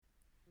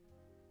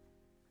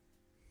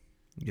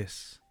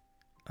Yes.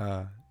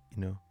 Uh,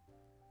 you know,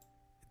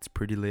 it's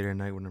pretty late at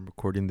night when I'm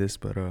recording this,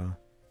 but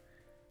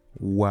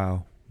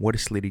wow, what a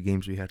slate of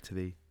games we had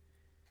today.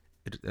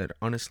 It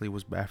honestly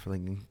was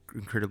baffling,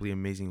 incredibly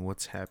amazing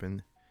what's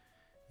happened.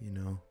 You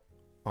know,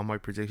 all my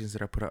predictions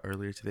that I put out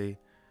earlier today,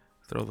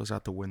 throw those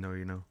out the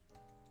window.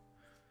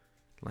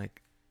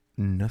 Like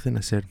nothing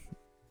I said,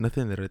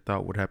 nothing that I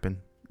thought would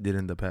happen did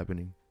end up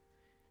happening.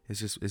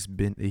 It's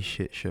been a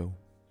shit show.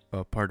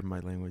 Pardon my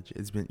language.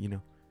 It's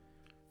been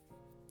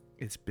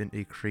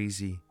a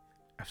crazy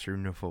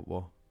afternoon of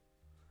football.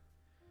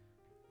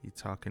 You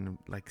talking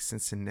like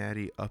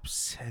Cincinnati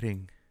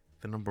upsetting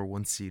the number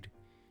one seed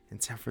in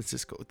San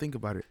Francisco. Think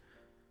about it.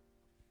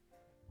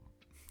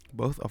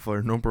 Both of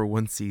our number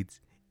one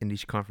seeds in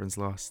each conference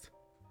lost.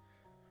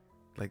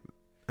 Like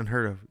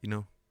unheard of,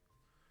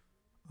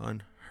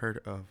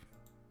 unheard of.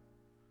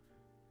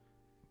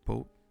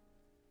 Both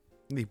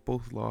they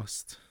both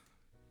lost.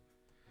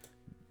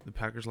 The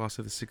Packers lost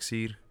to the 6th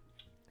seed,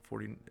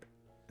 40,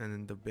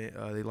 and then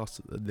they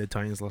lost. The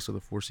Titans lost to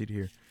the 4th seed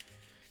here.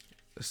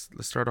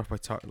 Let's start off by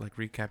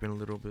recapping a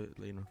little bit.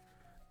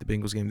 The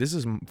Bengals game. This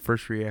is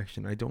first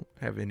reaction. I don't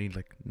have any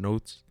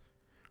notes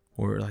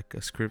or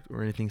a script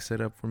or anything set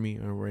up for me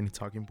or any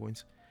talking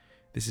points.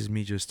 This is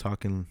me just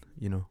talking.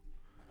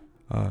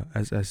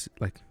 As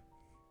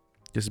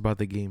just about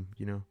the game.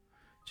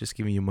 Just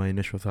giving you my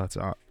initial thoughts.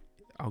 I'll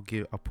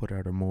put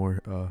out a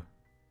more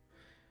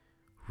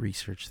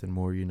research than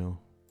more.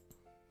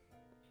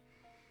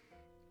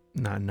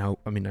 Not now.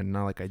 I mean,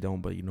 not like I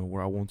don't, but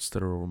where I won't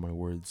stutter over my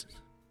words.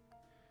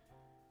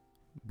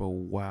 But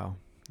wow,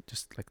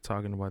 just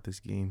talking about this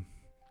game,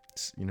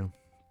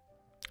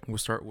 we'll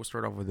start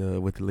off with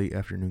the late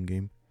afternoon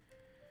game.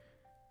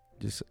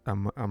 Just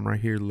I'm right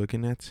here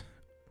looking at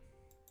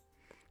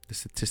the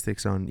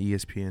statistics on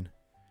ESPN.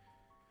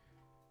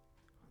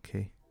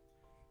 Okay,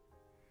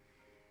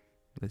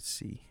 let's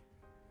see.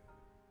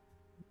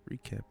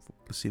 Recap.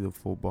 Let's see the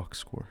full box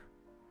score.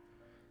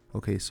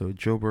 Okay, so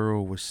Joe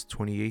Burrow was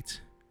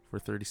 28 for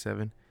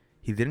 37.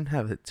 He didn't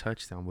have a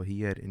touchdown, but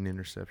he had an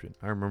interception.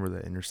 I remember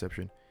that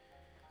interception.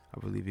 I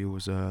believe it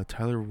was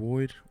Tyler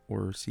Boyd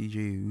or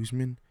C.J.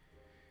 Usman.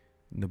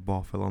 The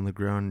ball fell on the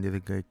ground, and the other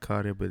guy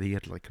caught it, but he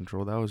had to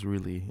control. That was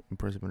really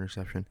impressive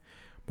interception.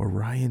 But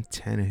Ryan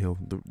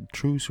Tannehill, the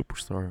true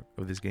superstar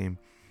of this game,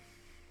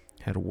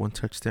 had one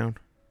touchdown,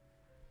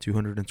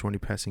 220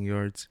 passing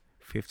yards,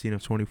 15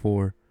 of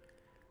 24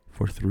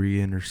 for 3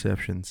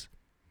 interceptions.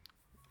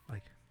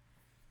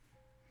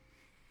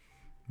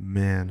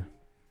 Man,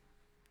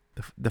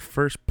 the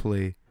first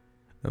play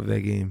of that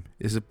game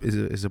is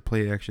a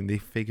play action. They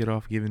fake it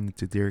off, giving it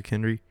to Derrick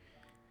Henry,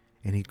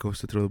 and he goes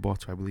to throw the ball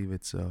to, I believe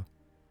it's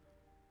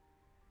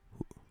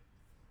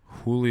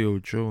Julio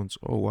Jones.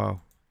 Oh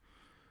wow,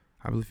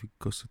 I believe he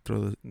goes to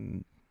throw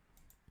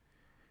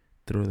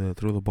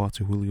the ball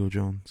to Julio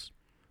Jones.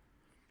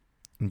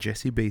 And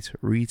Jesse Bates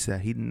reads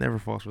that. He never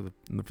falls for the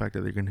fact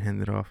that they're gonna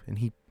hand it off, and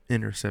he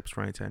intercepts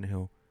Ryan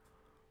Tannehill.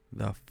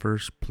 The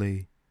first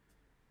play,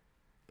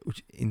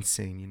 which is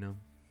insane,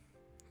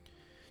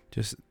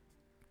 Just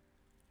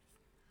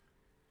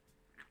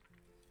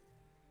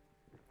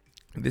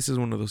this is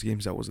one of those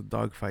games that was a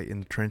dogfight in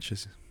the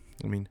trenches.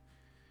 I mean,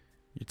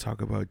 you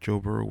talk about Joe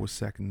Burrow was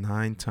sacked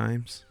 9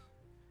 times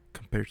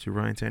compared to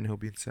Ryan Tannehill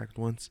being sacked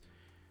once.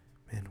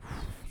 Man,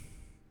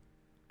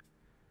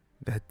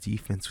 that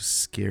defense was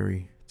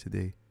scary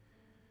today.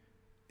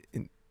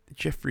 And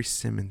Jeffrey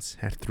Simmons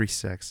had 3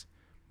 sacks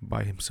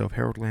by himself.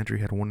 Harold Landry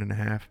had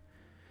 1.5.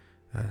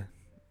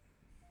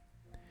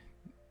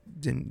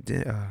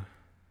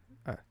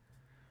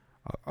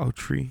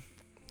 Autry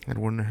had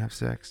 1.5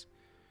 sacks.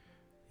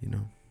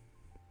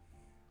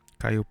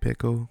 Kyle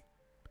Picco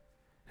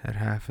had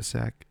half a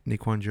sack.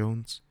 Naquan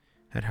Jones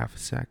had half a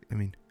sack. I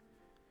mean,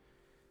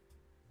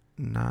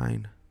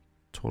 9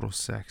 total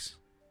sacks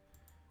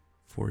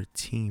for a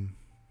team.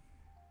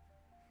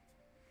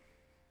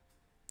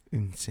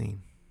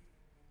 Insane.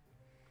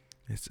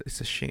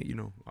 It's a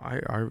shame. I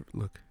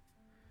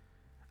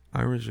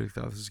originally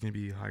thought this was gonna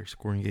be a higher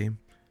scoring game.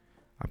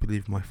 I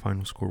believe my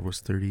final score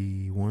was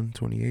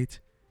 31-28,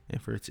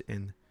 and for it to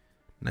end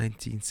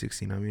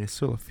 19-16. I mean, it's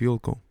still a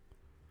field goal,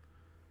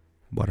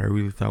 but I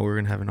really thought we were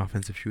gonna have an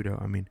offensive shootout.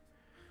 I mean,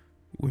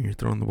 when you're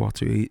throwing the ball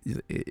to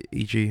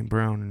AJ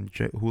Brown and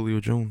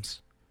Julio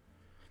Jones,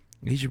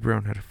 AJ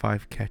Brown had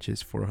 5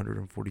 catches for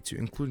 142,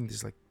 including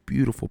this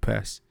beautiful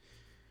pass.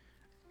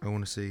 I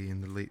want to say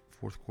in the late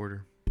 4th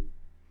quarter.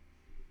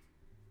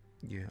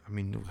 Yeah, I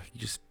mean,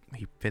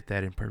 he fit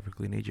that in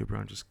perfectly, and AJ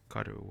Brown just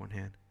caught it with one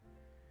hand.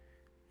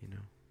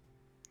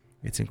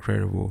 It's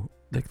incredible,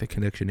 the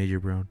connection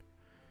AJ Brown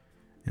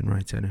and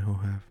Ryan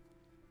Tannehill have.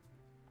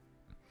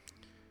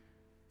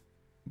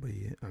 But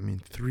yeah, I mean,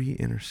 3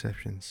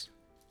 interceptions.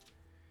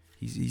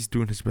 He's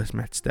doing his best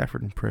Matt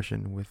Stafford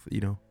impression with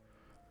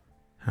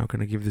how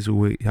can I give this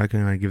away? How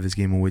can I give this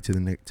game away to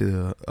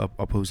the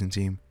opposing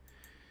team?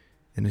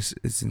 And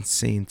it's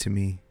insane to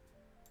me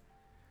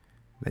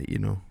that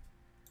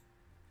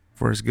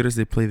for as good as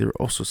they play, they're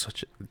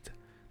such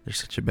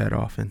a bad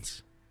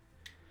offense.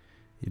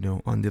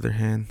 On the other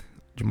hand,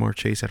 Jamar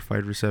Chase had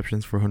 5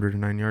 receptions for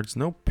 109 yards,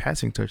 no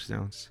passing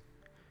touchdowns.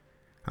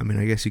 I mean,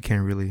 I guess you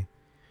can't really,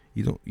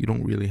 you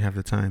don't really have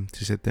the time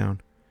to sit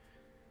down.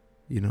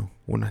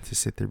 Well, not to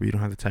sit there, but you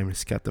don't have the time to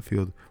scout the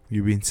field.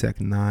 You're being sacked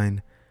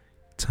 9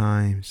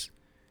 times.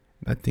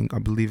 I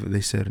believe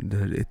they said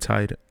that it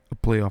tied a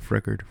playoff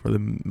record for the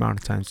amount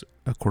of times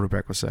a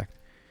quarterback was sacked.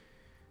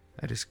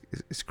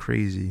 It's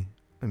crazy.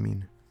 I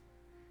mean,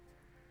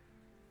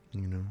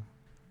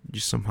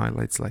 just some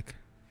highlights like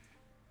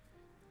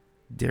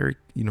Derrick,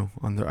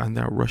 on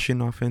that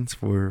rushing offense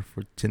for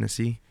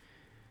Tennessee.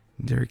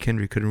 Derrick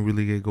Henry couldn't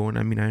really get going.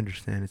 I mean, I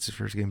understand it's his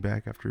first game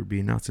back after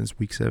being out since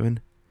week 7.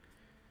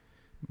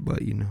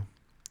 But,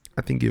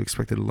 I think you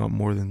expected a lot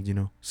more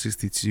than,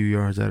 62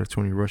 yards out of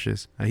 20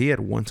 rushes. He had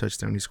 1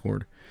 touchdown he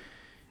scored.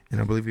 And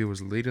I believe it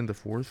was late in the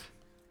 4th.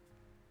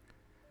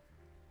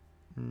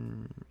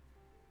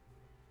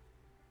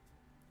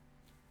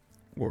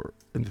 Or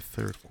in the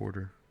 3rd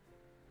quarter.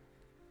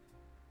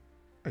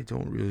 I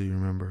don't really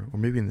remember. Or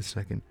maybe in the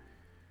 2nd.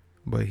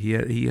 But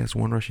he has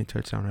 1 rushing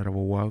touchdown out of a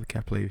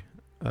wildcat play.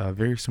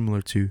 Very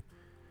similar to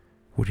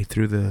when he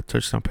threw the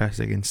touchdown pass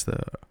against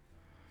the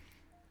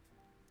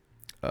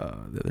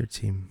other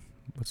team.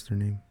 What's their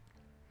name?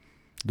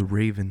 The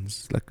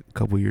Ravens, like a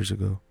couple years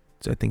ago.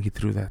 So I think he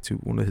threw that to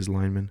one of his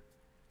linemen.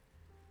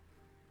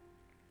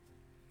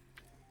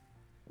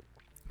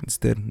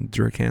 Instead,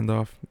 direct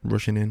handoff,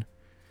 rushing in.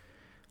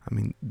 I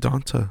mean,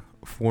 Donta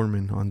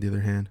Foreman, on the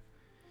other hand,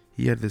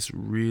 he had this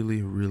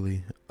really,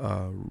 really,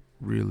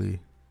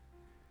 really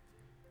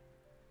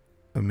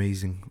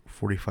amazing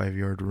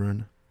 45-yard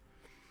run.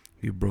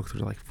 He broke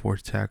through like 4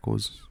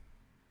 tackles.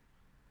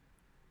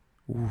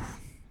 Oof.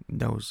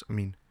 That was,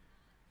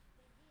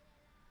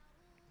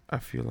 I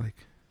feel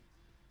like,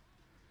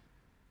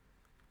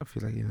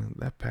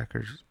 that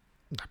Packers,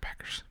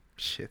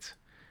 shit.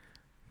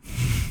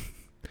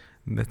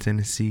 That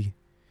Tennessee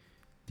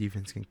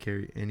defense can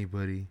carry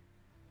anybody.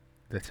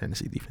 That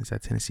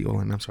Tennessee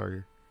O-line, I'm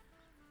sorry.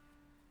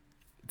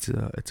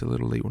 It's a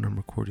little late when I'm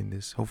recording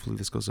this. Hopefully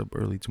this goes up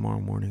early tomorrow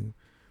morning.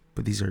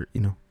 But these are,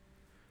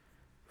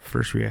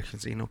 first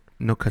reactions.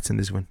 No cuts in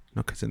this one.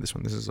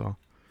 This is all,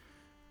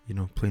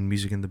 playing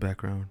music in the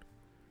background.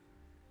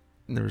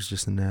 And there was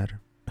just an ad.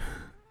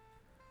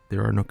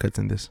 There are no cuts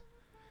in this.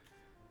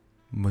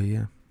 But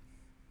yeah.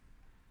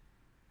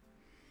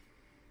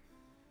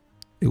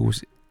 It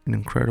was an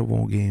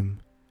incredible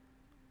game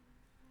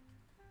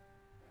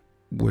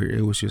where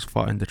it was just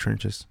fought in the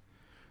trenches.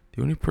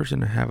 The only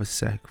person to have a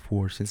sack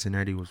for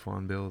Cincinnati was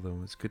Von Bell,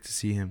 though. It's good to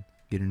see him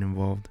getting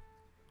involved.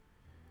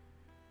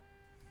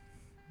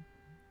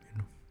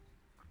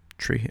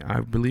 I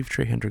believe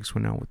Trey Hendricks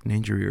went out with an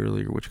injury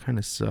earlier, which kind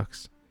of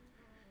sucks.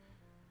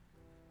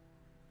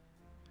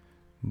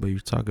 But you're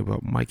talking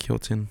about Mike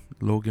Hilton,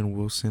 Logan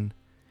Wilson,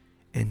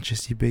 and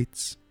Jesse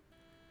Bates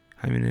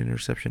having an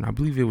interception. I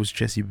believe it was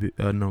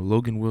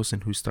Logan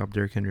Wilson who stopped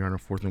Derrick Henry on a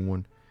 4th and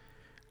 1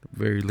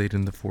 very late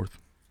in the 4th.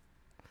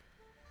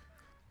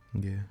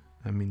 Yeah,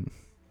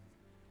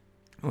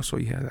 also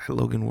you had that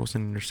Logan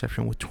Wilson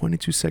interception with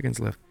 22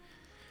 seconds left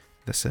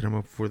that set him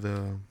up for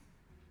the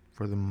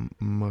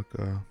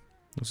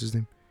what's his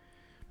name?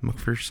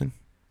 McPherson.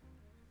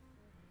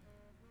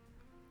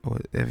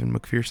 Evan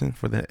McPherson,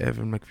 for that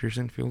Evan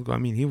McPherson field goal.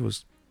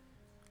 He's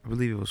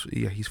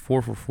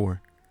 4 for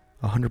 4,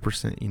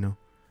 100%.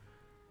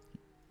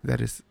 That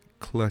is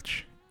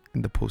clutch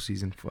in the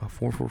postseason.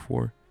 4 for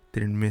 4,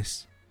 didn't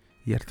miss.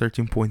 He had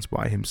 13 points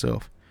by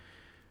himself.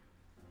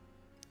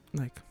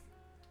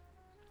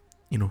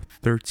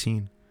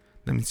 13.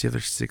 That means the other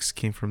 6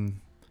 came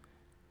from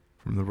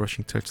the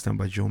rushing touchdown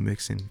by Joe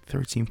Mixon.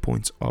 13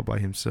 points all by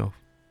himself.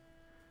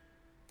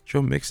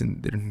 Joe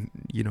Mixon didn't,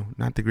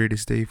 not the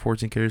greatest day.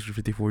 14 carries for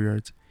 54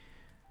 yards.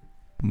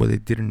 But they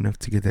did enough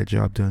to get that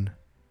job done.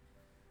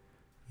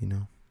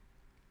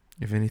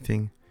 If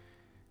anything,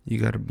 you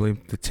got to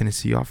blame the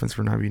Tennessee offense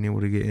for not being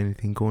able to get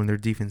anything going. Their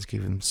defense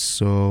gave them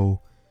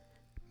so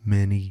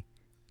many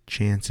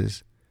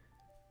chances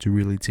to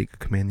really take a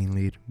commanding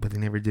lead, but they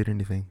never did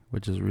anything,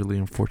 which is really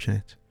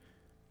unfortunate.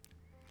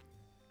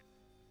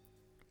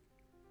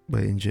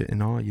 But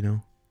in all,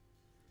 I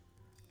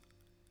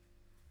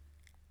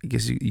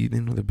guess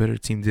the better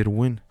team did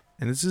win.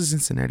 And this is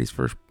Cincinnati's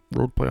first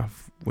road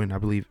playoff win, I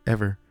believe,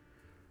 ever.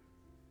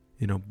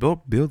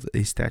 Build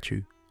a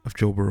statue of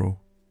Joe Burrow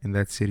in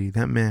that city.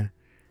 That man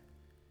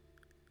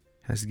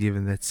has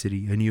given that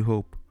city a new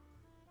hope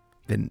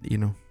that,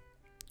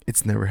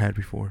 it's never had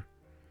before.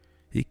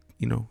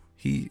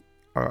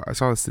 I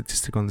saw a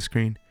statistic on the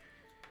screen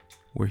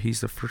where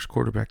he's the first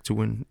quarterback to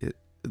win,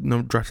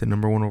 drafted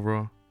number 1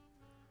 overall,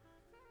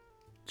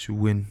 to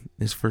win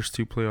his first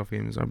 2 playoff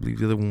games. I believe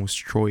the other one was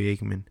Troy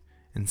Aikman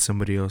and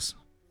somebody else.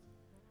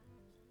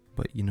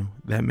 But,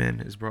 that man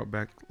has brought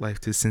back life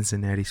to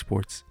Cincinnati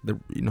sports. The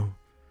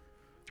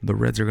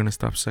Reds are going to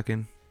stop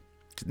sucking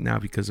now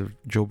because of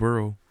Joe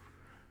Burrow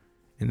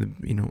and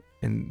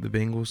the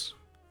Bengals.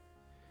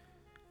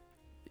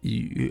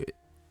 You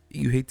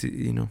hate to,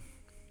 you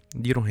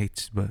don't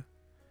hate, but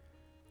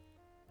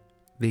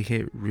they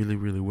hit really,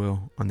 really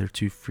well on their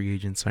 2 free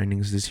agent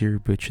signings this year,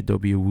 but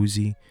Chidobe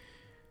Awuzie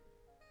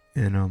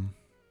and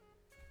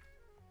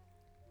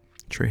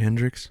Trey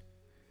Hendricks.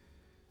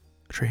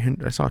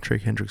 I saw Trey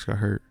Hendricks got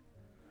hurt.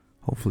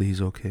 Hopefully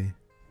he's okay.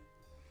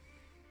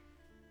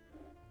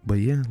 But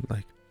yeah,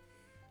 like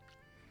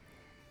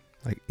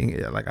I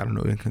don't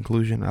know. In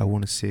conclusion, I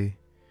want to say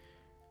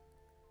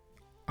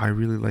I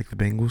really like the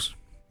Bengals.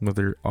 But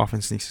their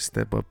offense needs to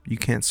step up. You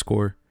can't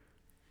score,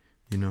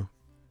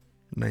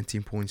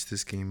 19 points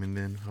this game, and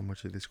then how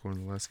much did they score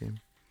in the last game?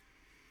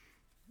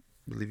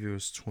 I believe it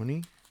was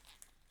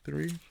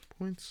 23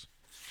 points.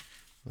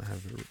 I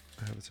have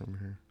it somewhere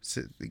here.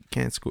 So they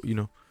can't score,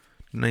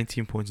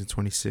 19 points in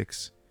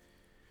 26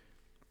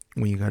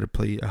 when you got to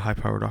play a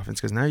high-powered offense.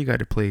 Because now you got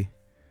to play,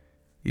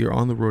 you're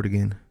on the road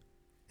again,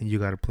 and you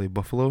got to play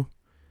Buffalo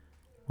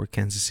or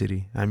Kansas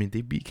City. I mean,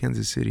 they beat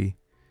Kansas City,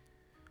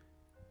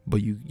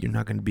 but you're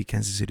not going to beat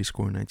Kansas City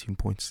scoring 19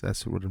 points.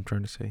 That's what I'm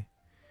trying to say.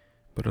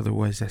 But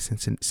otherwise, that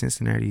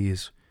Cincinnati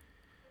is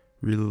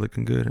really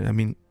looking good. I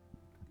mean,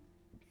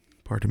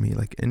 pardon me,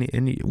 like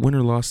any win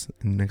or loss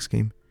in the next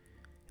game,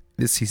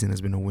 this season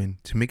has been a win.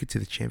 To make it to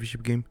the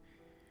championship game,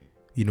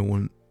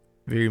 when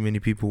very many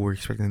people were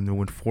expecting them to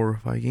win 4 or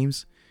 5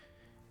 games,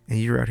 and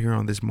you're out here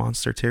on this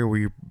monster tear where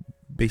you're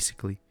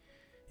basically,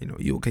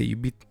 you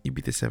beat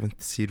the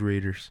 7th seed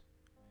Raiders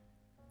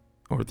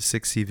or the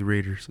 6th seed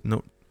Raiders.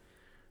 No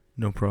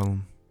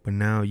problem. But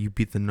now you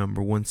beat the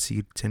number 1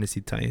 seed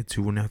Tennessee Titans,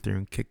 who went out there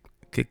and kicked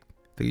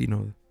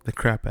the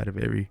crap out of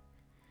every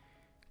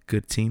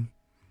good team.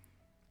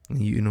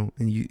 And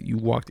you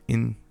walked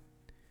in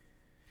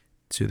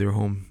to their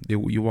home.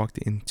 You walked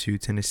into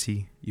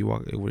Tennessee. You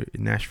walked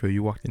Nashville.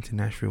 You walked into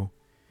Nashville,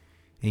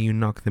 and you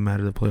knocked them out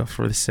of the playoffs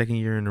for the 2nd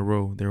year in a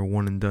row. They were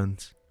one and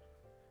dones.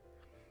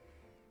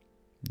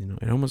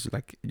 It almost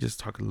like just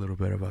talk a little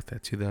bit about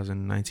that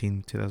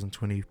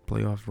 2019-2020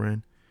 playoff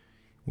run,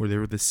 where they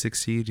were the 6th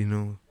seed.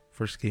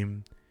 First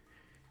game,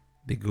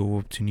 they go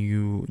up to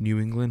New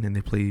England and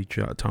they play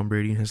Tom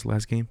Brady in his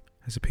last game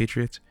as a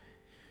Patriots.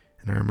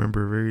 And I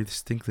remember very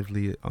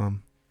distinctively,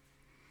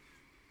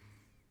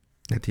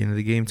 at the end of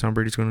the game, Tom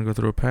Brady's going to go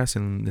throw a pass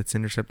and it's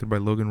intercepted by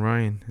Logan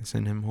Ryan and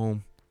send him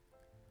home.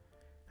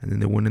 And then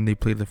they went and they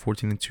played the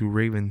 14-2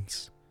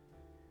 Ravens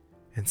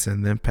and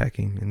send them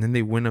packing. And then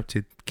they went up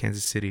to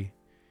Kansas City.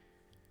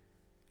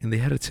 And they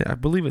had I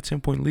believe a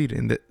 10-point lead,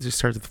 and that just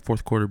started the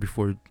 4th quarter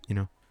before,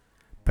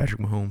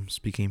 Patrick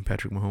Mahomes became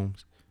Patrick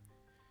Mahomes.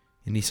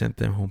 And he sent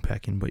them home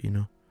packing, but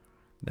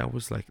that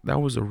was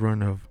a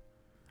run of,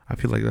 I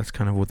feel like that's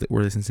kind of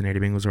where the Cincinnati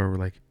Bengals are, where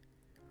like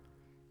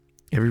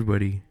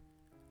everybody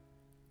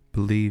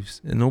believes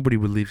and nobody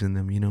believes in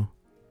them,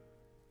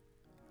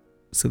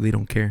 so they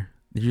don't care.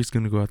 They're just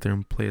going to go out there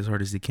and play as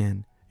hard as they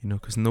can,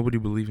 because nobody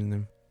believes in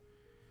them.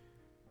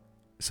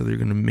 So they're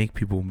going to make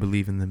people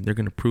believe in them. They're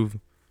going to prove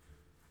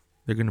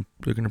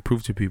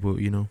to people,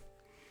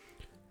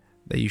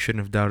 that you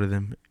shouldn't have doubted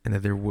them, and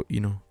that they're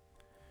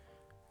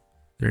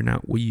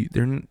not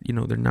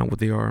what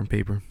they are on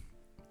paper.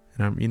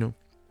 And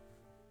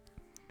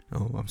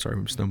I'm sorry,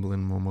 I'm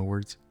stumbling on my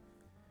words.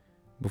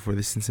 Before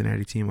the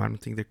Cincinnati team, I don't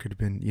think there could have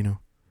been,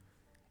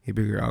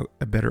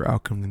 a better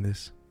outcome than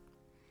this.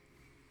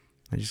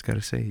 I just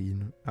gotta say,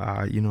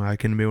 I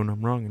can admit when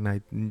I'm wrong, and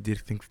I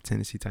did think the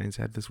Tennessee Titans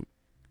had this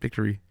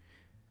victory,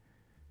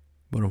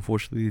 but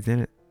unfortunately they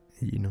didn't.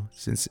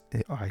 Since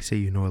I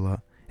say a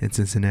lot, and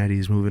Cincinnati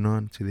is moving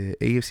on to the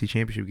AFC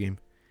Championship game,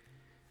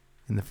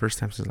 in the first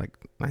time since like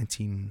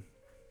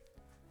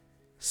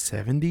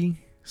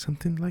 1970,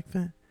 something like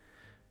that,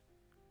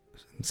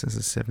 since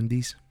the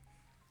 70s.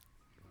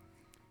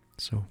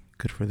 So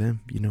good for them.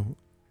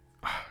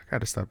 I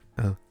gotta stop.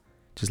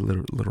 Just a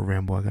little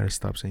ramble. I gotta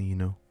stop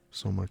saying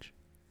so much.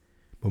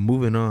 But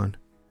moving on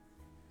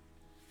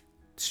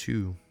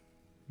to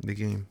the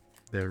game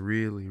that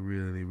really,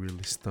 really,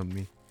 really stumped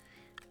me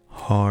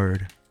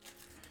hard.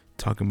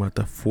 Talking about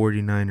the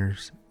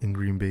 49ers in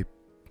Green Bay.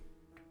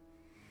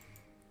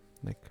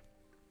 Like,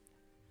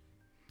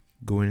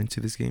 going into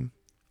this game,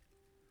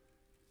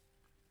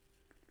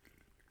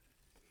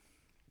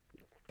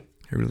 I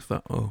really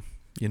thought,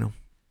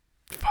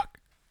 fuck,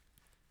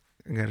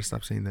 I gotta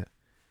stop saying that.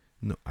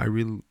 No, I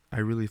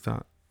really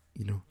thought,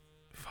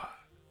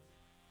 fuck.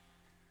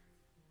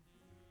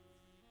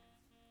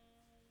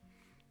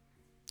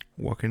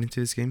 Walking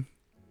into this game,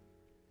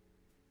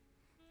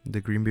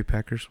 the Green Bay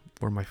Packers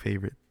were my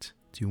favorite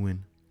to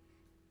win.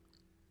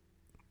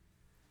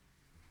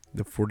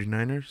 The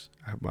 49ers,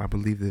 I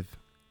believe if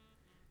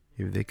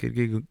they could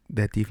get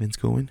that defense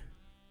going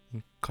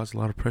and cause a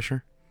lot of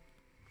pressure,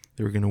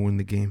 they were going to win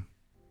the game.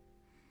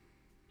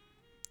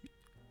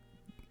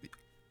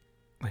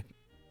 Like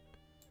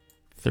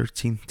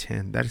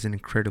 13-10. That is an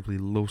incredibly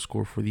low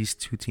score for these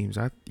two teams.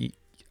 I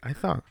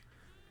thought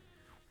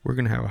we're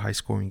going to have a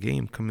high-scoring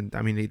game.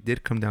 They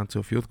did come down to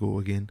a field goal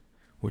again,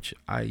 which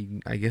I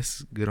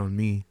guess good on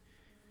me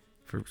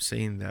for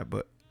saying that,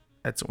 but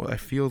that's a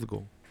field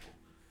goal.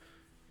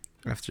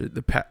 After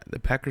the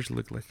Packers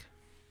looked like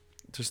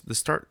just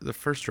the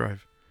first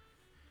drive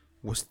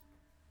was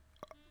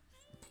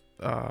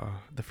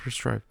the first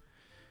drive,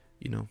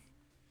 you know,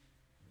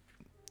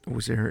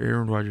 was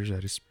Aaron Rodgers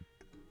at his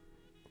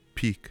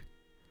peak.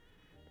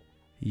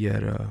 He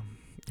had a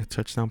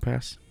touchdown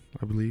pass,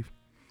 I believe.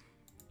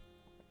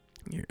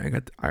 Here, I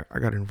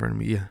got it in front of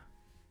me. Yeah.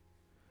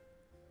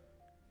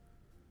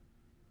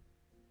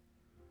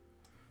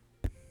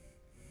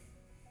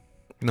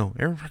 No,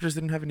 Aaron Rodgers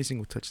didn't have any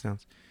single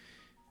touchdowns.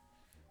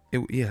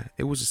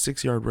 It was a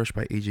 6-yard rush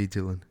by AJ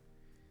Dillon.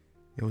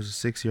 It was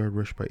a 6-yard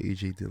rush by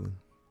AJ Dillon.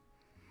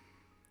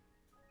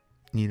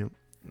 You know,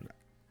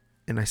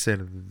 and I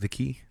said the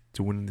key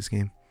to winning this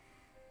game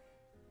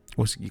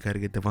was you got to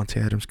get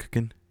Davante Adams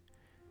cooking,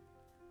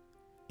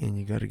 and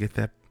you got to get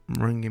that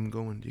run game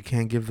going. You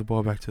can't give the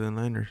ball back to the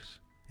Niners,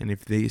 and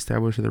if they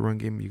establish the run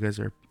game, you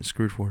guys are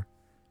screwed for.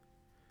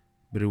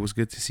 But it was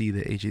good to see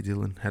that AJ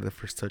Dillon had the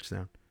first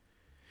touchdown,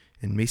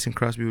 and Mason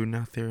Crosby went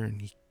out there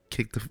and he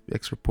kicked the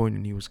extra point,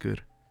 and he was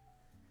good.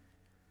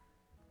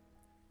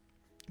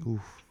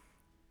 Oof.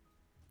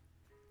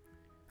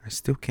 I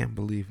still can't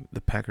believe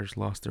the Packers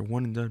lost. They're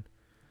one and done.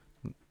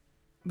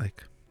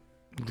 Like,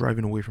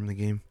 driving away from the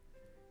game.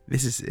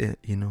 This is it,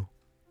 you know.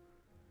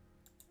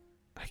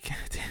 I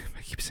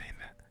keep saying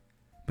that.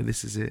 But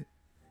this is it.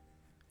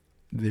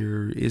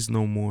 There is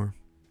no more.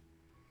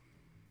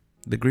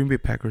 The Green Bay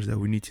Packers that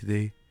we need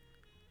today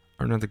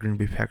are not the Green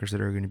Bay Packers that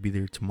are going to be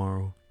there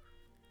tomorrow.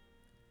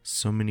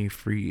 So many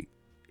free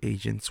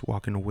agents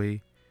walking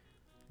away,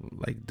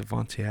 like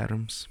Davante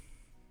Adams.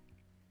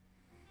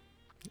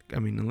 I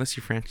mean, unless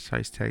you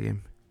franchise tag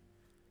him,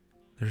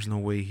 there's no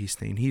way he's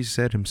staying. He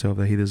said himself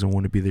that he doesn't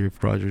want to be there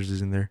if Rodgers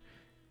isn't there.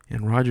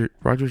 And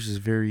Rodgers is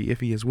very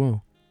iffy as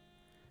well.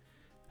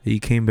 He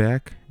came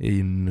back,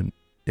 and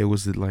it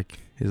was like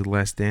his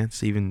last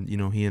dance. Even, you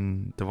know, he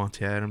and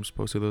Davante Adams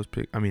posted those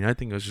pics. I mean, I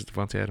think it was just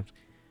Davante Adams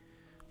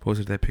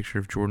posted that picture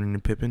of Jordan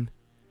and Pippen.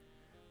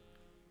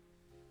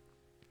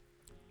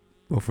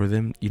 Well, for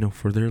them, you know,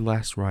 for their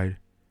last ride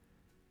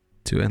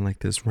to end like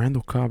this,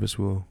 Randall Cobb as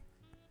well.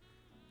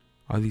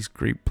 All these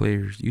great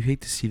players, you hate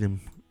to see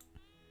them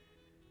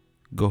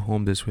go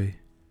home this way.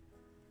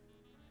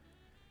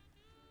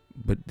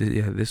 But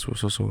this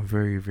was also a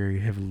very, very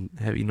heavy.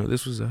 You know,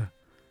 this was a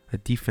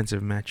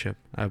defensive matchup,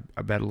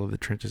 a battle of the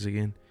trenches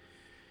again.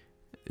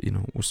 You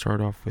know, we'll start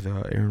off with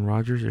Aaron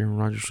Rodgers. Aaron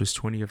Rodgers was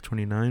 20 of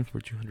 29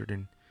 for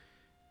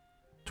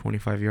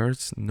 225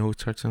 yards, no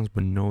touchdowns,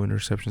 but no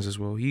interceptions as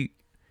well.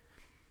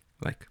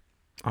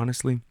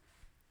 Honestly,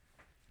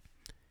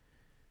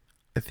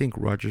 I think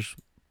Rodgers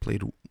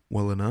played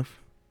well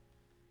enough.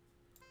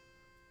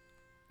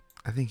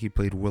 I think he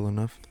played well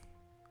enough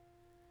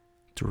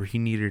to where he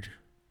needed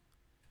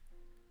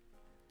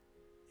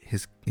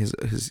his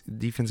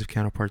defensive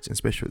counterparts and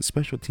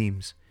special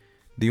teams.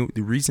 The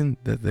reason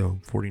that the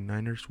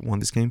 49ers won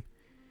this game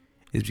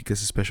is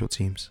because of special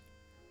teams.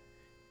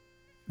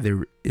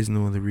 There is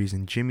no other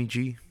reason. Jimmy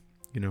G,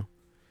 you know,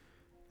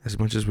 as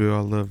much as we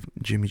all love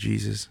Jimmy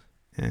Jesus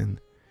and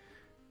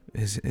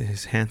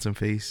his handsome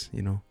face,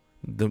 you know,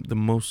 the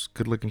most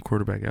good looking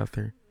quarterback out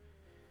there,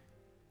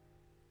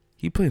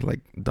 he played like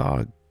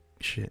dog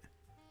shit.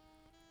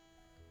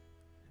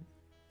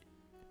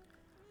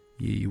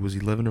 He was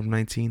 11 of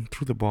 19,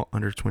 threw the ball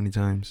under 20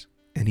 times,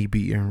 and he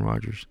beat Aaron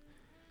Rodgers.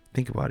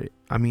 Think about it.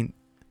 I mean,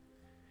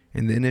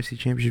 in the NFC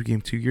Championship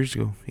game 2 years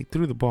ago, he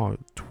threw the ball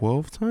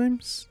 12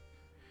 times?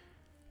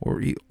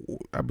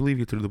 I believe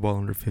he threw the ball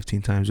under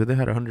 15 times. But they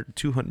had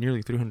 200,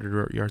 nearly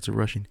 300 yards of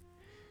rushing.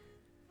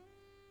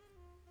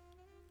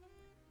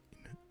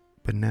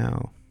 But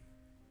now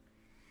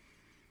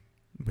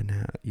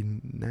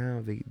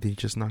they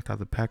just knocked out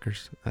the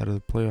Packers out of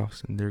the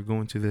playoffs, and they're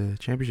going to the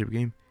championship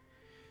game.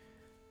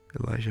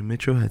 Elijah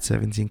Mitchell had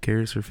 17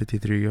 carries for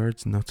 53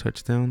 yards, no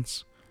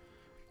touchdowns.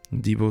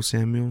 Deebo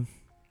Samuel,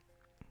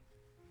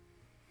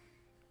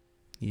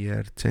 he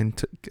had 10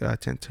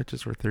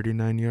 touches for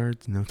 39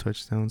 yards, no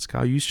touchdowns.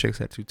 Kyle Juszczyk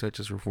had 2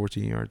 touches for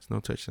 14 yards, no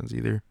touchdowns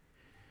either.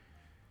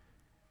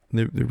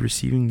 The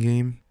receiving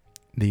game,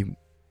 they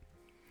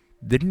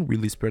didn't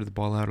really spread the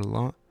ball out a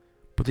lot,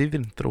 but they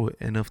didn't throw it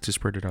enough to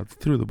spread it out. They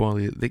threw the ball,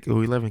 they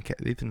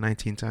threw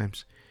 19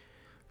 times.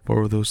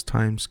 4 of those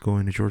times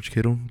going to George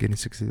Kittle, getting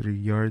 63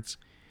 yards.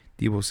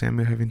 Deebo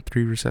Samuel having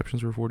 3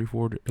 receptions for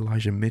 44.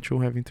 Elijah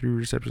Mitchell having 3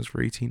 receptions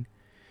for 18.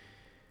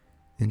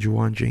 And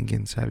Juwan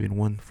Jenkins having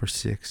 1 for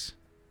 6.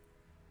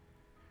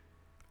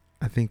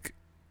 I think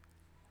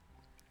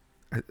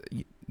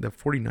the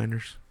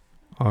 49ers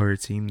are a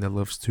team that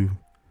loves to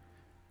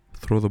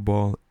throw the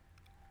ball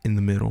in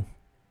the middle.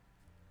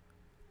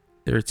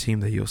 They're a team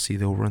that you'll see,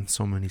 they'll run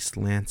so many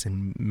slants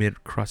and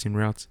mid-crossing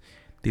routes.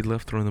 They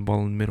love throwing the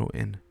ball in the middle,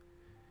 and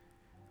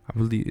I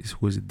believe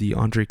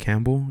DeAndre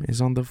Campbell is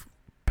on the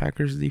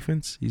Packers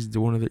defense. He's the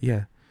one of the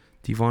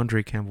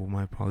Devondre Campbell.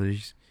 My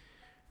apologies.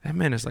 That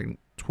man is like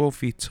 12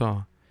 feet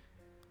tall.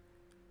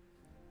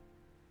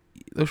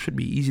 Those should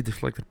be easy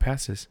deflected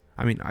passes.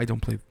 I mean, I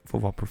don't play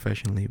football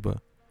professionally, but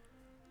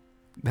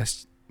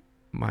that's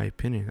my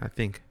opinion. I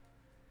think,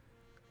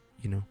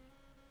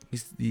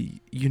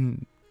 the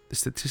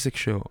statistics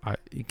show.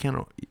 You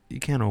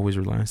can't always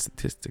rely on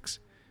statistics.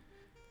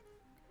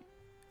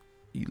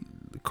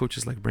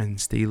 coaches like Brandon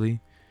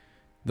Staley,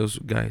 those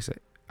guys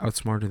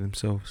outsmarted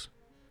themselves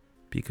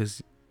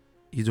because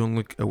you don't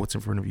look at what's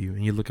in front of you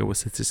and you look at what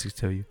statistics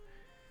tell you.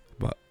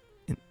 But,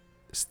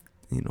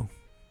 you know,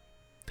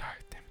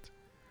 damn it.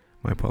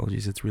 My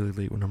apologies. It's really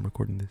late when I'm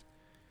recording this.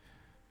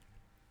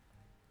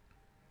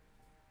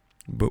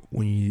 But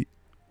when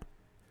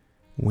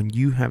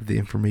you have the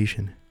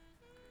information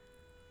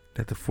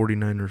that the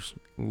 49ers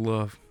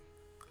love,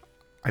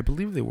 I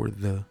believe they were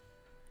the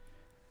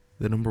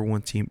number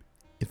one team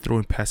in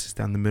throwing passes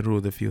down the middle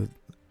of the field.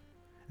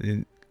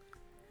 And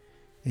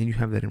you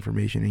have that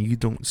information and you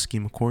don't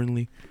scheme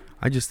accordingly.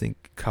 I just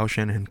think Kyle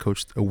Shanahan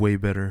coached a way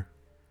better,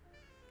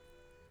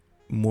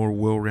 more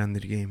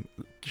well-rounded game.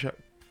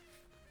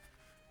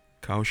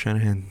 Kyle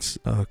Shanahan's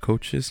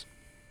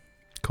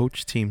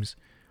coach teams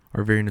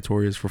are very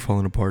notorious for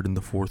falling apart in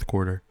the fourth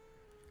quarter.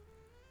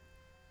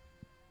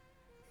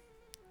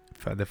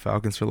 The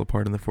Falcons fell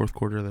apart in the fourth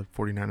quarter. The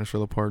 49ers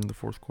fell apart in the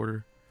fourth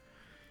quarter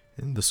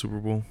in the Super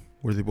Bowl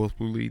where they both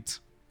blew leads.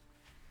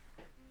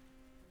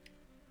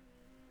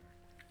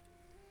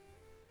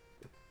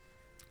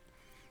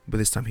 But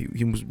this time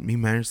he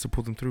managed to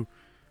pull them through.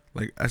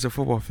 Like, as a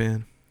football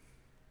fan,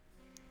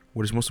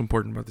 what is most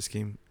important about this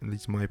game, at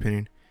least in my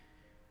opinion,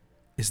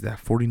 is that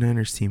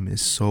 49ers team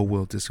is so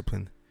well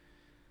disciplined.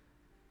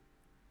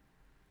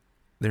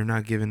 They're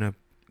not giving up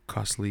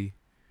costly.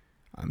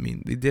 I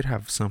mean, they did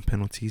have some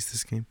penalties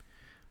this game,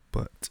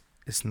 but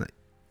it's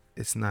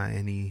not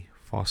any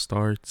false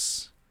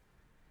starts.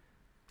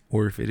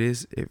 Or if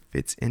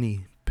it's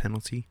any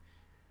penalty,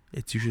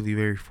 it's usually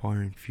very far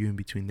and few in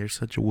between. They're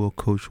such a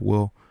well-coached,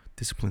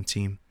 well-disciplined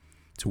team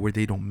to where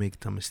they don't make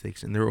dumb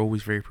mistakes. And they're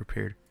always very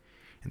prepared.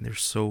 And they're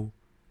so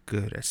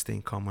good at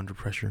staying calm under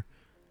pressure.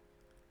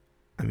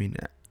 I mean,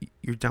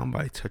 you're down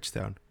by a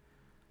touchdown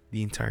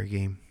the entire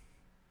game.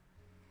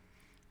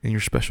 And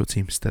your special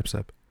team steps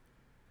up.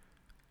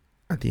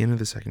 At the end of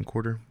the second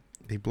quarter,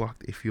 they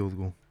blocked a field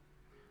goal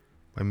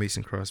by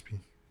Mason Crosby.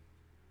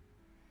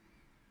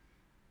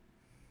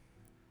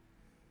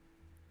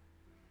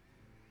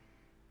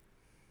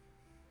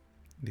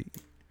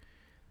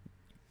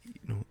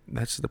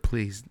 That's the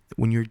plays.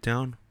 When you're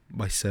down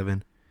by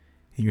 7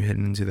 and you're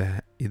heading into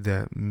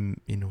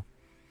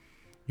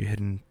you're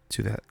heading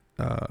into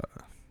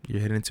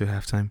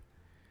halftime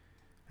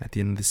at the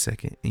end of the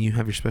second, and you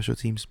have your special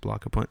teams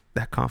block a punt,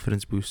 that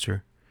confidence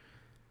booster,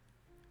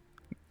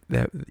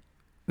 that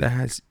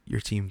has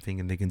your team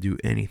thinking they can do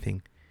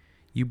anything.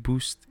 You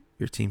boost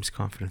your team's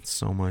confidence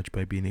so much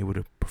by being able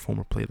to perform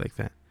a play like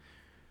that,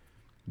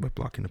 by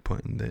blocking a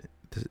punt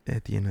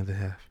at the end of the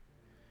half.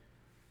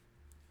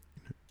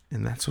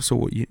 And that's also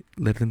what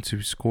led them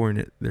to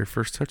scoring their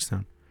first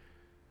touchdown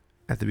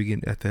at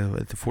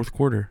the fourth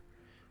quarter,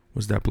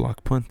 was that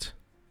block punt.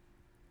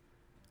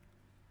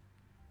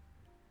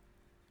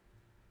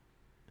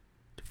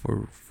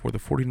 For the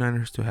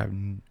 49ers to have,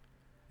 I'm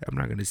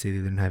not going to say they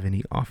didn't have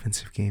any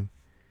offensive game,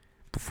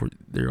 but for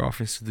their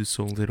offense to do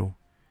so little,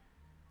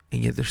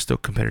 and yet they're still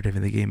competitive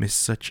in the game, is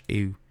such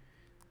a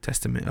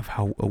testament of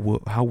how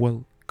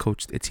well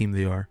coached a team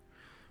they are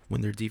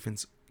when their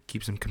defense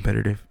keeps them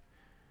competitive.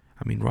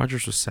 I mean,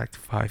 Rodgers was sacked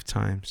 5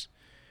 times.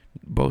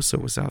 Bosa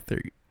was out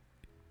there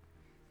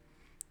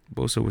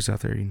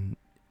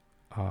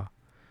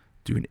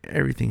doing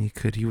everything he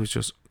could. He was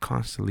just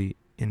constantly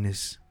in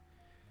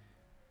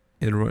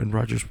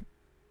Rodgers'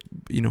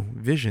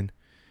 vision.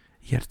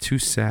 He had 2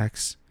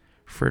 sacks.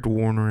 Fred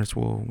Warner as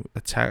well, a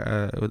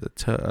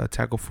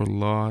tackle for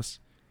loss.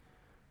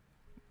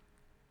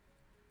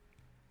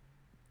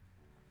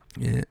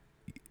 Yeah,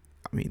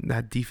 I mean,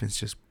 that defense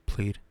just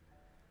played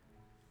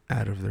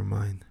out of their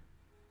mind.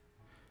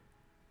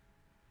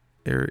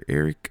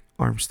 Eric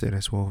Armstead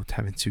as well,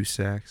 having 2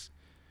 sacks.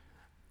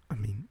 I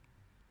mean,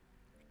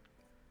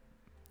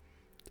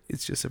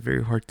 it's just a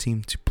very hard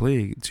team to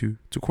play, to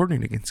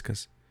coordinate against,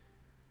 because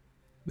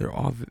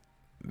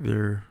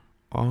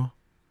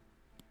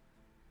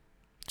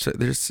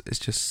it's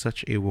just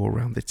such a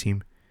well-rounded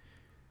team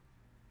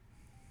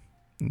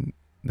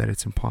that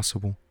it's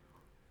impossible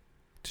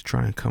to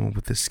try and come up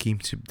with a scheme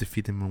to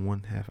defeat them in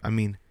one half. I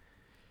mean,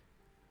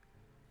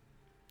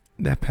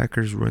 that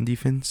Packers run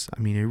defense,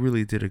 I mean, it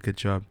really did a good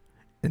job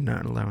in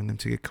not allowing them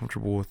to get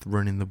comfortable with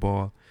running the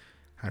ball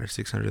out of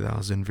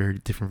 600,000 very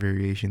different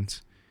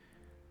variations.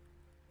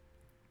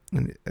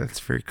 And that's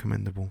very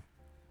commendable.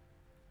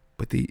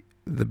 But the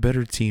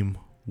better team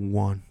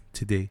won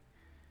today.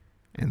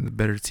 And the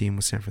better team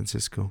was San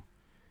Francisco.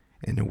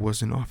 And it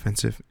wasn't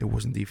offensive, it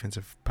wasn't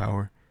defensive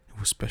power, it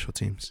was special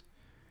teams.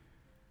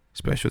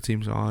 Special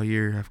teams all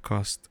year have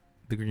cost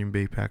the Green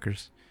Bay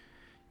Packers.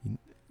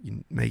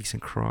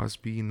 Mason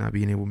Crosby not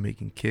being able to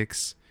making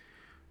kicks.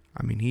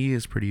 I mean, he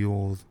is pretty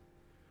old.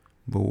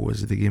 But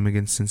was it the game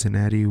against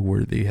Cincinnati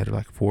where they had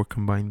like 4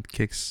 combined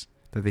kicks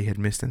that they had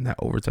missed in that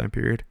overtime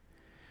period?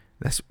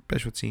 That's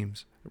special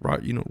teams.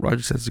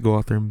 Rodgers has to go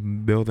out there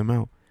and bail them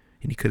out,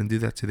 and he couldn't do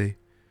that today.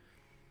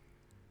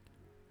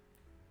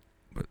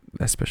 But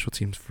that special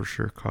teams for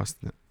sure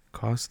cost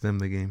them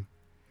the game.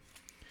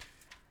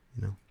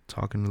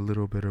 Talking a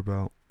little bit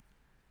about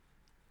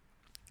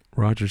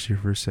Rodgers here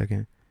for a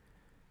second.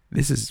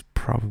 This is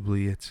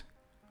probably it.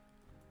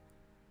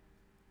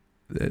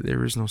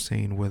 There is no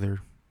saying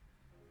whether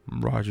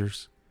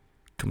Rodgers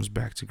comes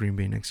back to Green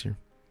Bay next year.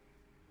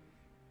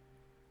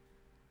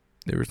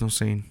 There is no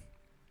saying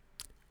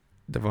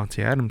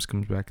Devontae Adams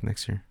comes back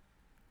next year.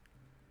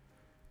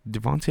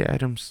 Devontae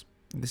Adams,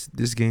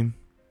 this game,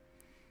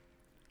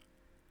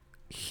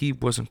 he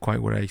wasn't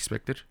quite what I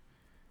expected,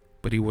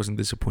 but he wasn't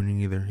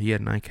disappointing either. He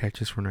had 9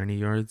 catches for 90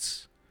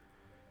 yards.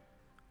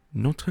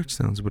 No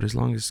touchdowns, but as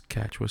long as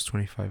catch was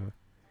 25.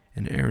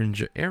 And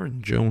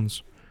Aaron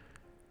Jones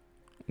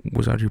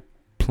was out here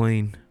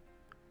playing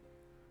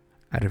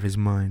out of his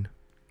mind.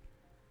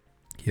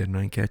 He had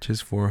 9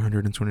 catches for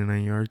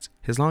 129 yards.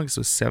 His longest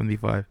was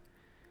 75.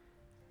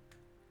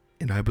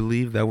 And I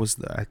believe that was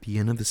at the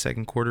end of the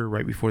second quarter,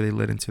 right before they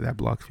led into that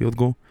blocked field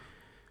goal.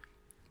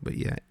 But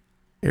yeah,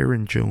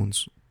 Aaron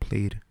Jones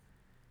played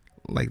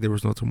like there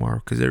was no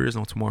tomorrow, because there is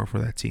no tomorrow for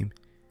that team.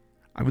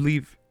 I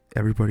believe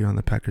everybody on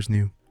the Packers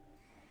knew,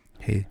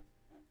 hey,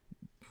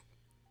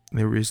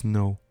 there is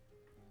no,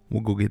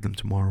 we'll go get them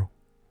tomorrow,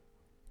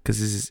 because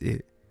this is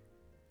it.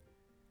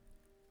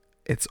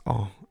 It's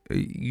all,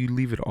 you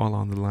leave it all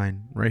on the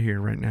line right here,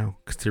 right now,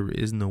 because there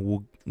is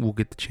no, we'll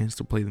get the chance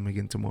to play them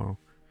again tomorrow.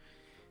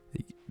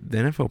 The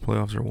NFL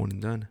playoffs are one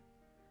and done,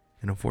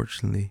 and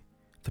unfortunately,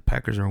 the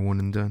Packers are one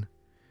and done.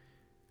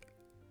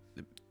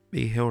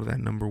 They held that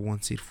number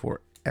 1 seed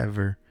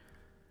forever.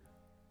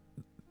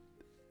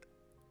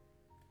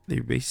 They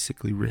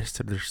basically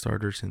rested their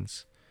starter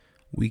since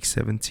week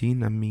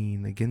 17. I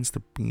mean, against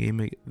the game,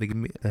 in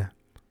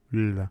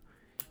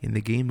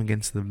the game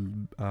against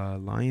the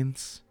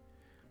Lions,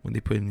 when they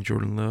put in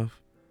Jordan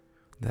Love,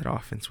 that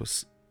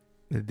offense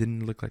it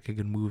didn't look like it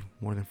could move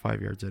more than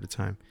 5 yards at a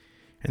time,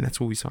 and that's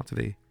what we saw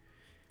today.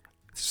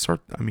 At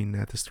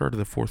the start of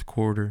the fourth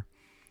quarter,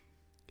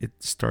 it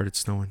started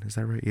snowing. Is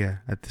that right? Yeah.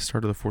 At the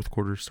start of the fourth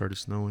quarter, it started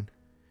snowing.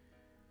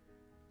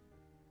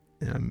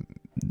 And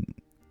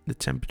the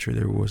temperature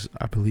there was,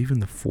 I believe,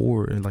 in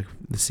the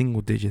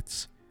single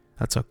digits.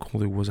 That's how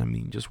cold it was. I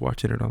mean, just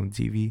watching it on the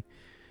TV,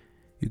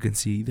 you can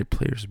see the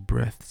players'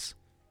 breaths.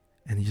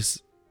 And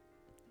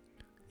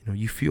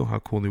you feel how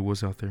cold it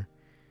was out there.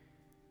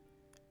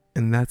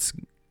 And that's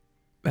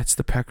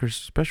the Packers'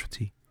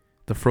 specialty.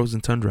 The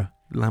frozen tundra,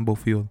 Lambeau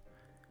Field.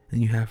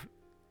 And you have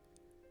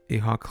a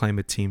hot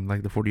climate team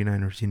like the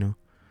 49ers,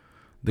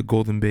 the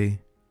Golden Bay.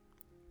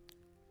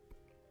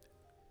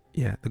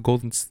 Yeah,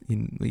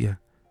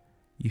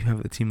 you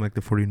have a team like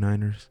the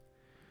 49ers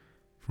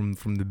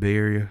from the Bay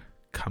Area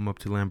come up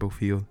to Lambeau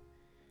Field,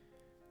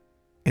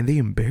 and they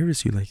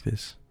embarrass you like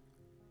this.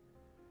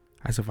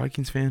 As a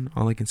Vikings fan,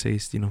 all I can say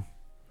is,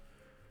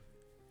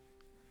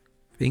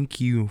 thank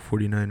you,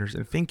 49ers,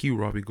 and thank you,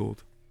 Robbie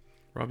Gould.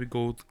 Robbie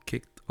Gould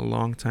kicked a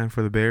long time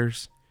for the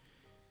Bears,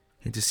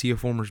 and to see a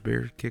former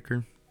Bear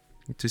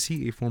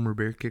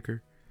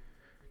kicker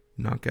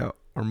knock out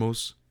our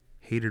most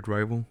hated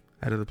rival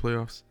out of the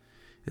playoffs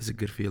is a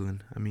good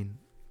feeling. I mean,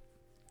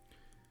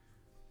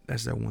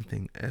 that's that one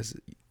thing. As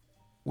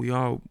we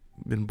all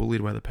been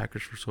bullied by the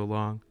Packers for so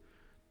long,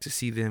 to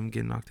see them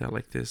get knocked out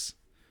like this,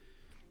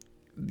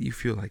 you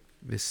feel like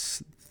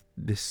this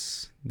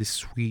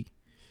sweet.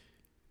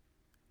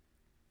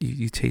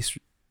 You taste.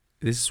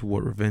 This is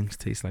what revenge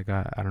tastes like.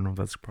 I don't know if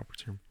that's the proper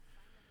term,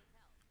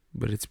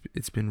 but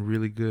it's been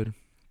really good.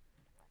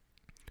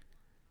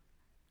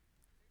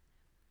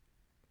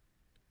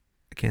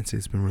 I can't say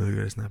it's been really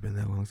good. It's not been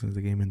that long since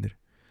the game ended,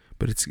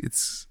 but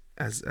it's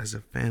as a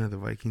fan of the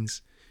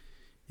Vikings,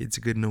 it's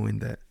good knowing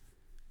that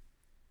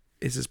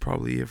this is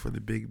probably it for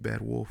the big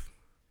bad wolf.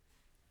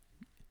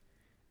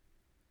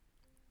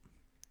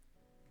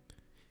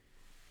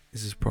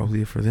 This is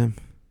probably it for them.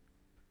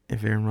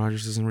 If Aaron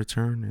Rodgers doesn't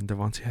return and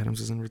Devontae Adams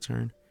doesn't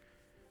return,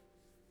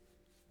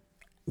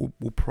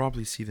 we'll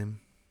probably see them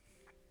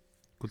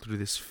go through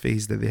this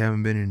phase that they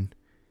haven't been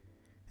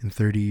in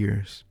 30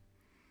 years,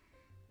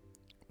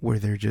 where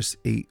they're just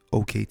a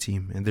okay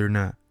team and they're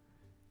not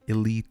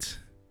elite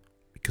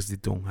because they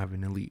don't have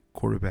an elite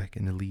quarterback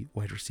and elite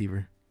wide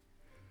receiver.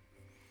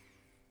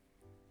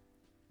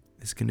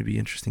 It's going to be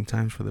interesting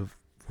times for the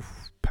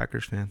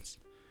Packers fans.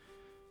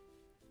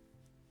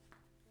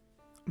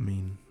 I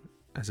mean,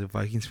 as a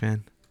Vikings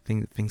fan,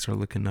 things are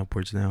looking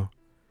upwards now.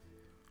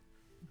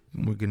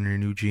 We're getting a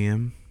new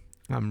GM.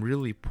 I'm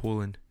really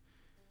pulling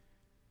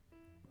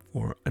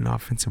for an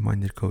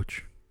offensive-minded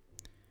coach.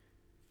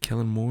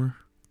 Kellen Moore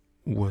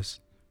was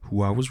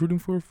who I was rooting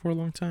for a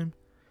long time,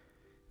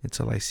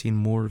 until I seen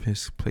more of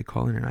his play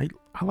calling, and I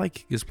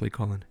like his play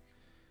calling.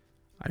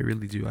 I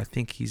really do. I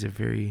think he's a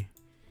very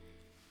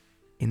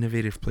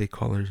innovative play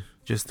caller.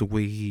 Just the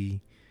way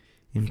he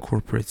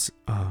incorporates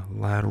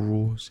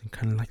laterals and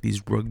kind of like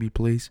these rugby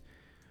plays.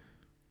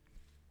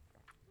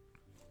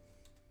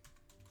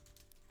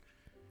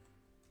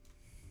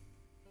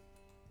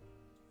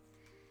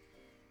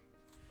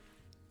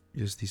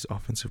 Just these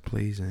offensive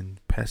plays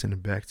and passing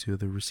it back to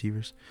the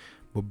receivers.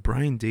 But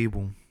Brian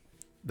Dable,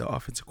 the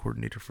offensive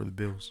coordinator for the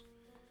Bills,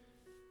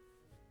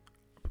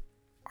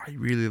 I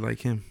really like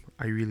him.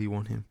 I really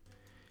want him.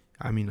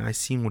 I mean, I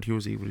seen what he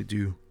was able to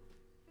do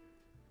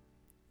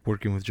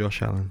working with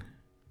Josh Allen.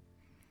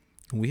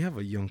 And we have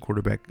a young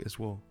quarterback as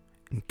well,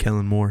 in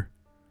Kellen Moore.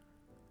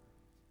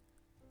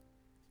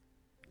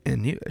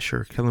 And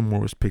sure, Kellen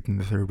Moore was picked in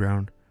the 3rd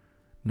round.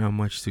 Not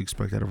much to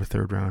expect out of a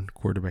 3rd round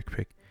quarterback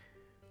pick.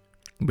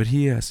 But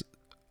he has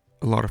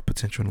a lot of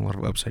potential and a lot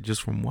of upside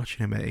just from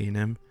watching him at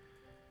A&M.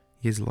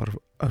 He has a lot of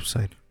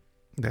upside.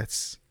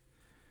 That's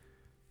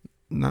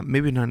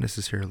maybe not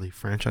necessarily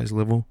franchise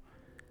level,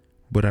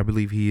 but I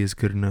believe he is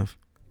good enough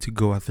to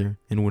go out there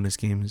and win his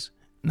games.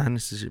 Not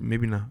necessarily,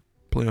 maybe not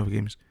playoff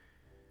games,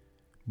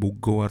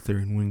 but go out there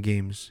and win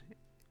games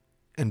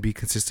and be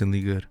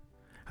consistently good.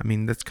 I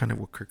mean, that's kind of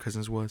what Kirk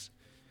Cousins was.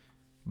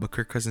 But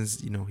Kirk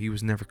Cousins, he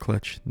was never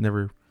clutch.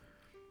 Never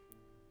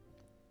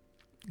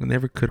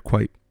could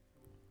quite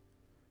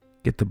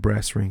get the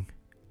brass ring.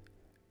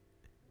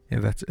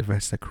 If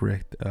that's the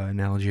correct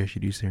analogy I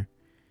should use there.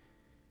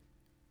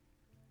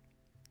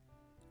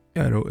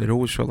 Yeah, it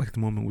always felt like the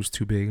moment was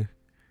too big.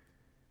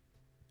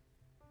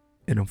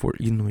 And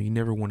unfortunately, you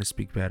never want to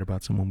speak bad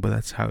about someone, but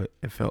that's how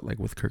it felt like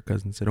with Kirk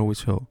Cousins. It always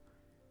felt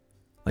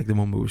like the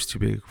moment was too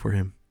big for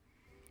him,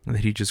 and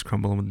that he just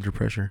crumbled under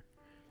pressure.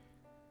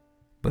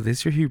 But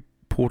this year he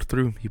pulled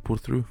through.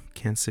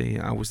 Can't say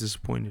I was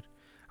disappointed.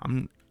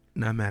 I'm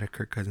not mad at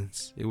Kirk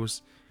Cousins. It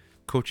was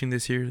coaching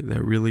this year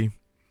that really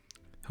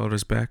held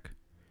us back,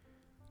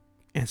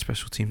 and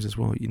special teams as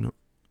well.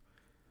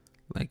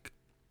 Like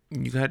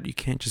you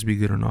can't just be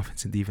good on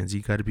offense and defense.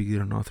 You got to be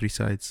good on all 3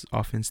 sides: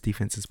 offense,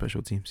 defense, and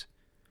special teams.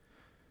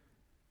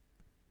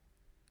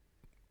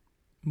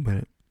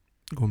 But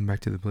going back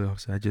to the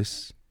playoffs, I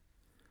just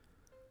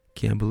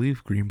can't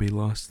believe Green Bay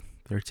lost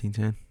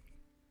 13-10.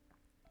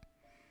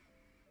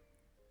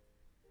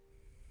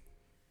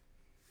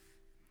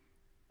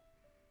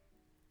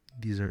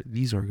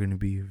 These are going to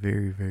be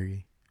very,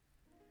 very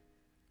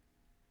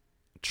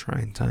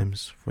trying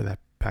times for that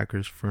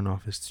Packers front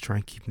office to try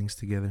and keep things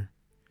together.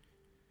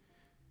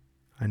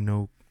 I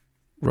know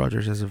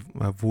Rodgers has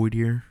a void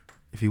year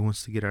if he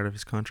wants to get out of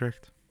his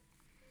contract.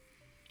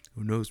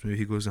 Who knows? Maybe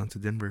he goes down to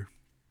Denver.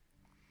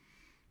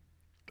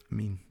 I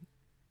mean,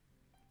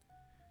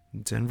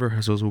 Denver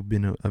has also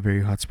been a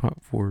very hot spot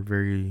for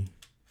very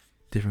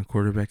different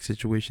quarterback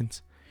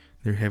situations.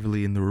 They're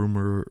heavily in the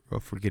rumor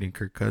of forgetting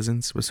Kirk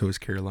Cousins, but so is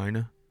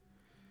Carolina.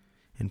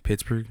 And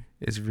Pittsburgh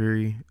is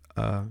very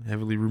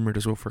heavily rumored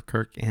as well for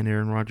Kirk and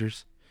Aaron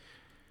Rodgers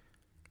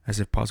as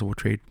a possible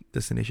trade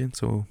destination.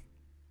 So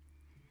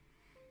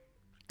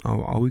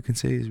all we can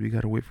say is we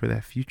gotta wait for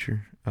that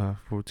future,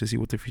 to see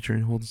what the future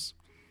holds.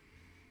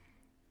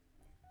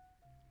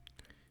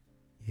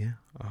 Yeah.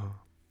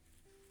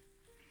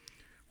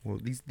 Well,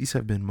 these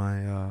have been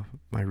my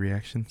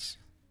reactions,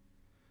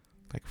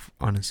 like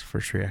honest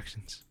first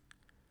reactions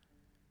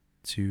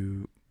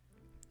to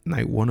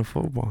night 1 of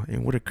football.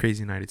 And what a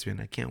crazy night it's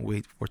been. I can't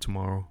wait for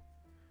tomorrow,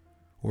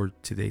 or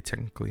today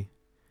technically.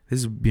 This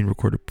is being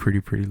recorded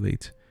pretty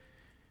late.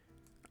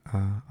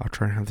 I'll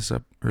try and have this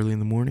up early in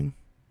the morning.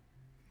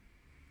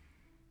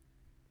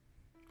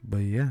 But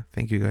yeah,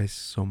 thank you guys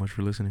so much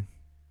for listening.